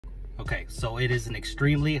Okay, so it is an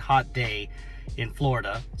extremely hot day in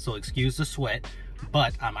Florida, so excuse the sweat,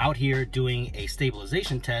 but I'm out here doing a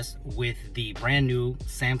stabilization test with the brand new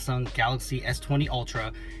Samsung Galaxy S20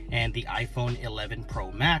 Ultra and the iPhone 11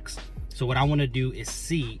 Pro Max. So what I want to do is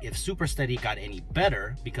see if Super Steady got any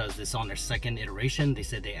better, because it's on their second iteration. They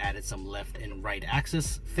said they added some left and right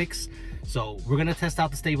axis fix. So we're going to test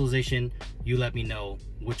out the stabilization. You let me know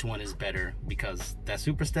which one is better, because that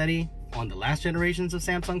Super Steady on the last generations of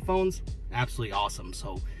Samsung phones, absolutely awesome.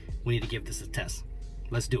 So we need to give this a test.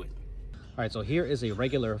 Let's do it. All right, so here is a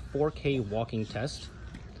regular 4K walking test,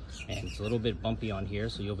 and it's a little bit bumpy on here,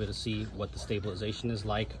 so you'll be able to see what the stabilization is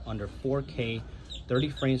like under 4K, 30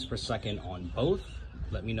 frames per second on both.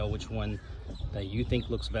 Let me know which one that you think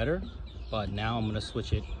looks better. But now I'm gonna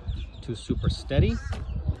switch it to Super Steady,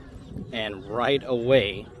 and right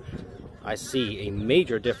away I see a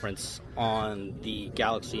major difference on the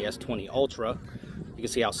Galaxy S20 Ultra. You can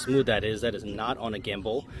see how smooth that is. That is not on a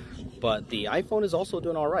gimbal, but the iPhone is also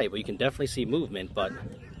doing all right, but you can definitely see movement. But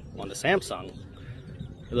on the Samsung,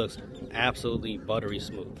 it looks absolutely buttery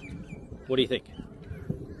smooth. What do you think?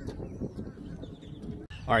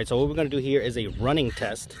 All right, so what we're gonna do here is a running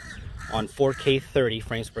test on 4K 30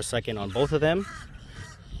 frames per second on both of them.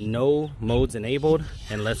 No modes enabled,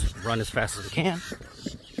 and let's run as fast as we can.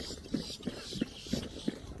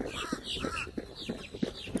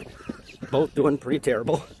 Both doing pretty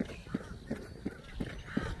terrible.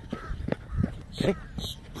 Okay.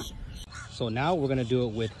 So now we're gonna do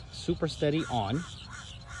it with Super Steady on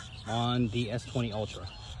the S20 Ultra.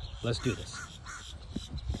 Let's do this.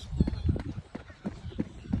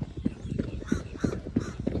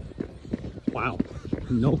 Wow,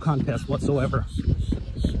 no contest whatsoever.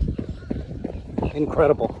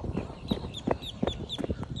 Incredible.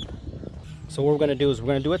 So what we're gonna do is we're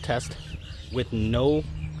gonna do a test with no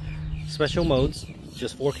special modes,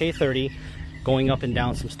 just 4K 30, going up and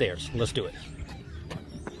down some stairs. Let's do it.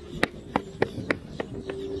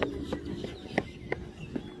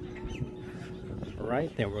 All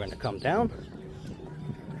right, then we're gonna come down.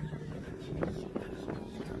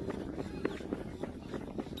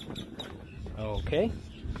 Okay,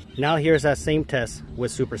 now here's that same test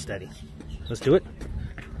with Super Steady. Let's do it.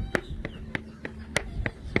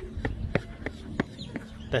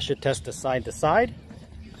 That should test the side to side.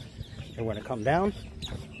 And we're gonna come down.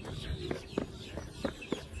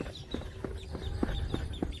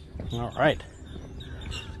 All right.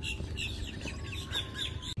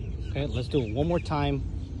 Okay, let's do it one more time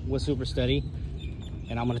with Super Steady.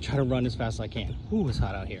 And I'm gonna try to run as fast as I can. Ooh, it's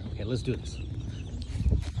hot out here. Okay, let's do this.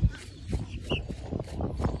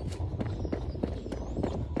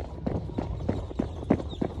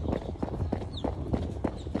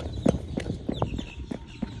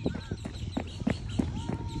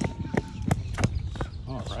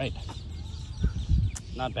 Right,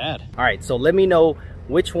 not bad. All right, so let me know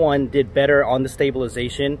which one did better on the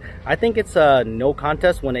stabilization. I think it's a no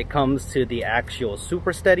contest when it comes to the actual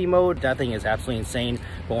Super Steady mode. That thing is absolutely insane,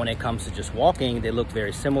 but when it comes to just walking, they look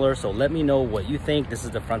very similar. So let me know what you think. This is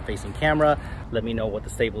the front facing camera. Let me know what the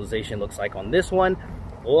stabilization looks like on this one.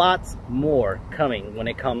 Lots more coming when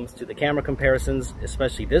it comes to the camera comparisons,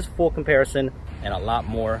 especially this full comparison, and a lot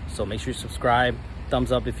more. So make sure you subscribe,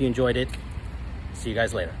 thumbs up if you enjoyed it. See you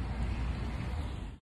guys later.